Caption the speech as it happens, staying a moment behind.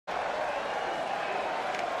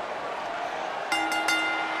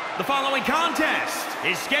The following contest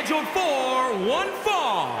is scheduled for one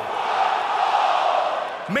fall.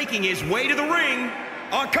 Making his way to the ring,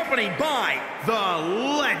 accompanied by the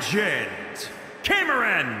legend,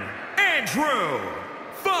 Cameron Andrew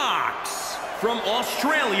Fox from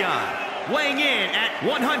Australia, weighing in at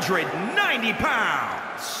 190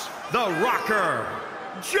 pounds, the Rocker,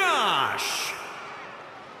 Josh.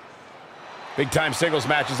 Big-time singles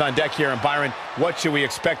matches on deck here, and Byron, what should we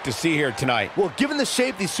expect to see here tonight? Well, given the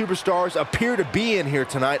shape these superstars appear to be in here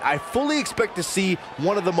tonight, I fully expect to see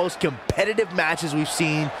one of the most competitive matches we've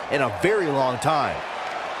seen in a very long time.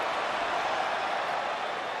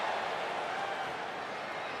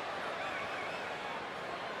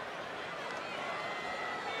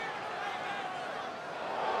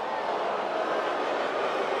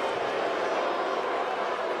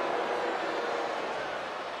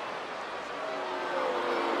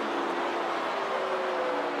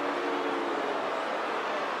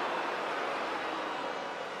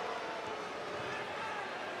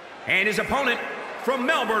 And his opponent from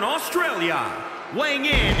Melbourne, Australia, weighing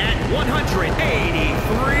in at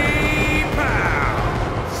 183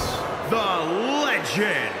 pounds, the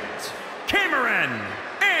legend, Cameron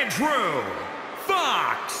Andrew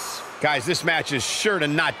Fox. Guys, this match is sure to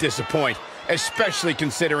not disappoint, especially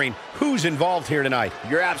considering who's involved here tonight.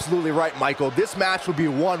 You're absolutely right, Michael. This match will be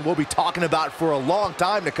one we'll be talking about for a long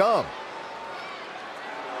time to come.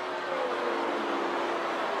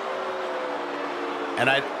 And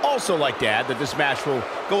I'd also like to add that this match will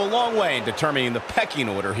go a long way in determining the pecking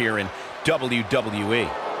order here in WWE.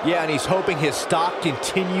 Yeah, and he's hoping his stock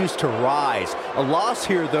continues to rise. A loss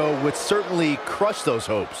here, though, would certainly crush those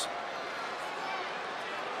hopes.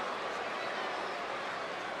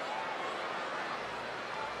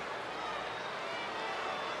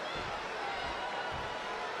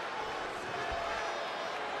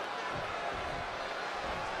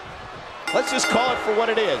 Let's just call it for what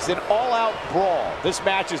it is, an all-out brawl. This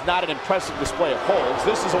match is not an impressive display of holds.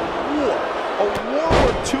 This is a war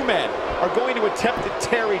where two men are going to attempt to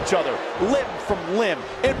tear each other limb from limb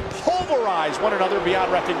and pulverize one another beyond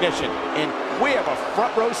recognition. And we have a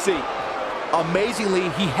front row seat. Amazingly,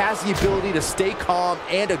 he has the ability to stay calm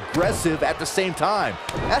and aggressive at the same time.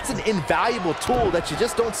 That's an invaluable tool that you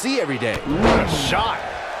just don't see every day. What a shot.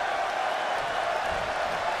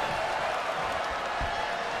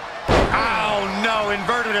 Oh, no,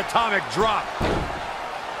 inverted atomic drop.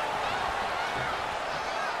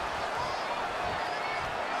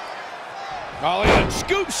 Ollie, and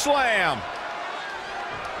scoop slam.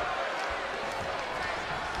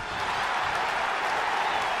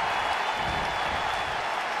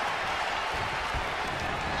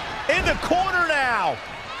 In the corner now.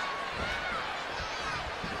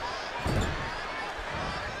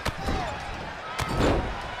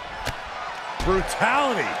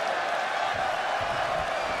 Brutality.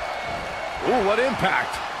 Ooh, what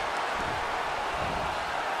impact.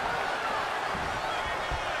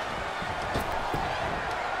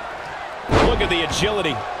 Look at the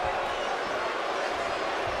agility.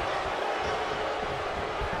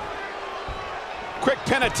 Quick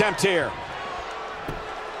pin attempt here.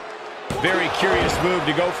 Very curious move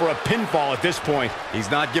to go for a pinfall at this point. He's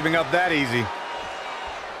not giving up that easy.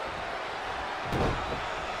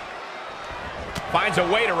 Finds a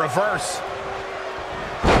way to reverse.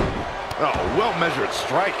 Oh, well-measured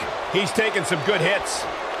strike. He's taking some good hits.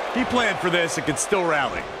 He planned for this and can still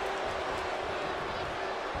rally.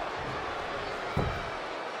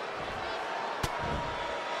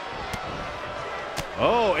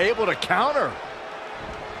 Oh, able to counter.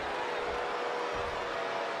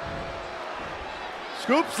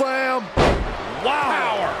 Scoop slam. Wow.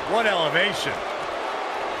 Power. What elevation.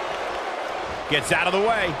 Gets out of the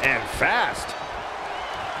way. And fast.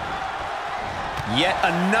 Yet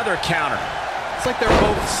another counter. It's like they're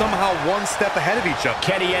both somehow one step ahead of each other.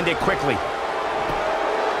 Can he end it quickly?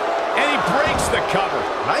 And he breaks the cover.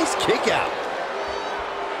 Nice kick out.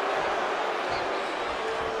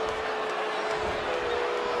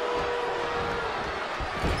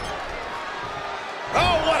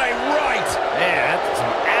 Oh, what a right. Man, that's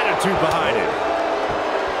some attitude behind it.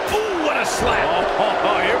 Ooh, what a slap.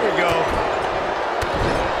 Oh, here we go.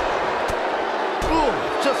 Ooh,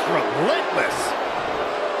 just relentless.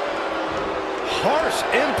 Harsh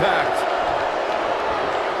impact.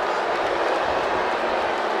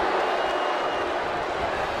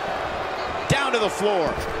 Down to the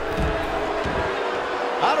floor.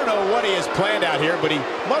 I don't know what he has planned out here, but he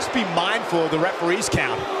must be mindful of the referee's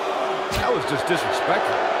count. That was just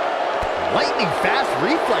disrespectful. Lightning fast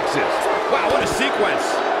reflexes. Wow, what a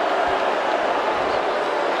sequence.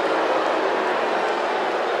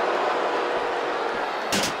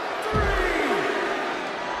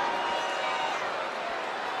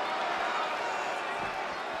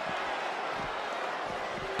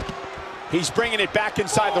 He's bringing it back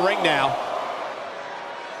inside the ring now.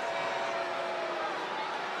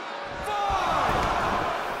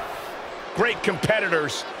 Great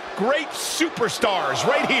competitors, great superstars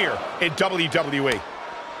right here in WWE.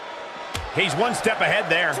 He's one step ahead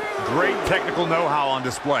there. Great technical know-how on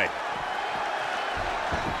display.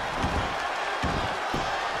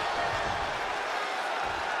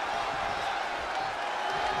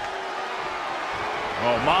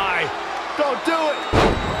 Oh my, Don't do it!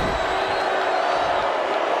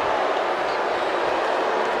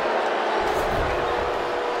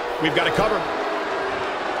 we've got it covered.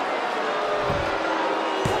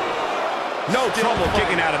 No trouble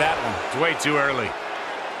kicking out of that one. It's way too early.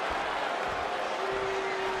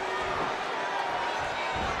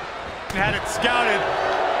 Had it scouted.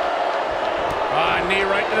 Knee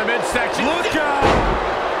right to the midsection. Look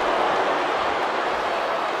out!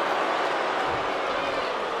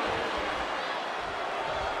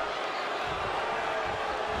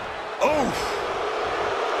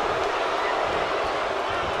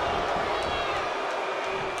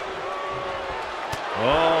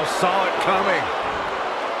 Oh, saw it coming.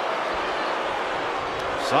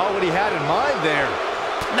 Saw what he had in mind there.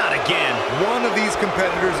 Not again. One of these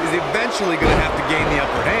competitors is eventually going to have to gain the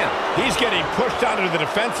upper hand. He's getting pushed out into the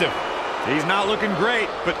defensive. He's not looking great,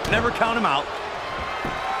 but never count him out.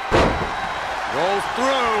 Rolls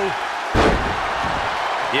through.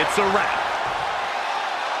 It's a wrap.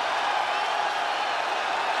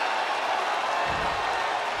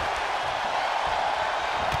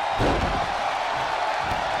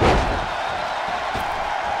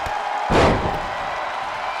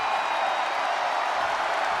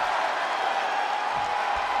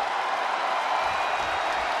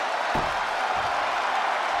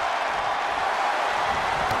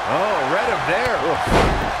 Oh, read him there.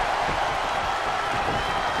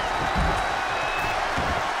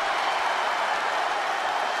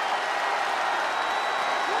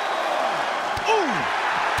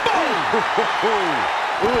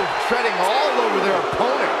 Ooh, treading all over their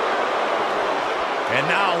opponent. And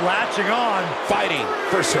now latching on. Fighting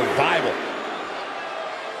for survival.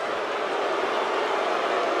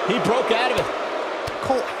 He broke out of it.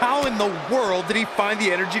 Cole, how in the world did he find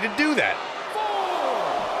the energy to do that?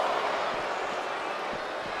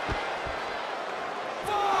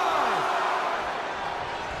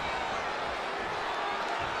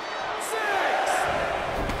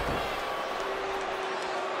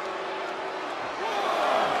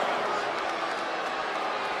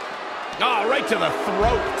 Oh, right to the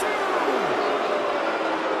throat.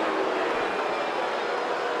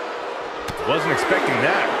 Wasn't expecting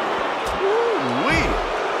that. Ooh-wee.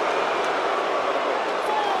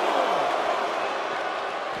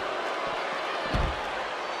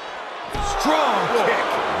 Strong kick.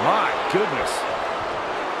 My goodness.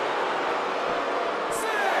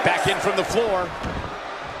 Back in from the floor.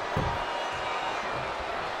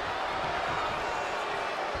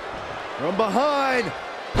 From behind.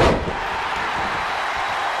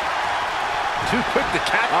 Too quick to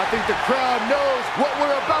catch. I think the crowd knows what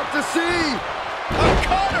we're about to see. A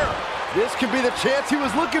cutter. This could be the chance he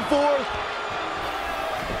was looking for.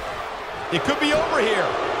 It could be over here.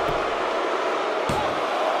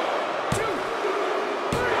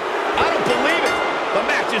 I don't believe it. The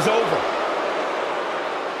match is over.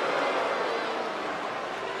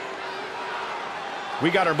 We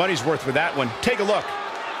got our money's worth with that one. Take a look.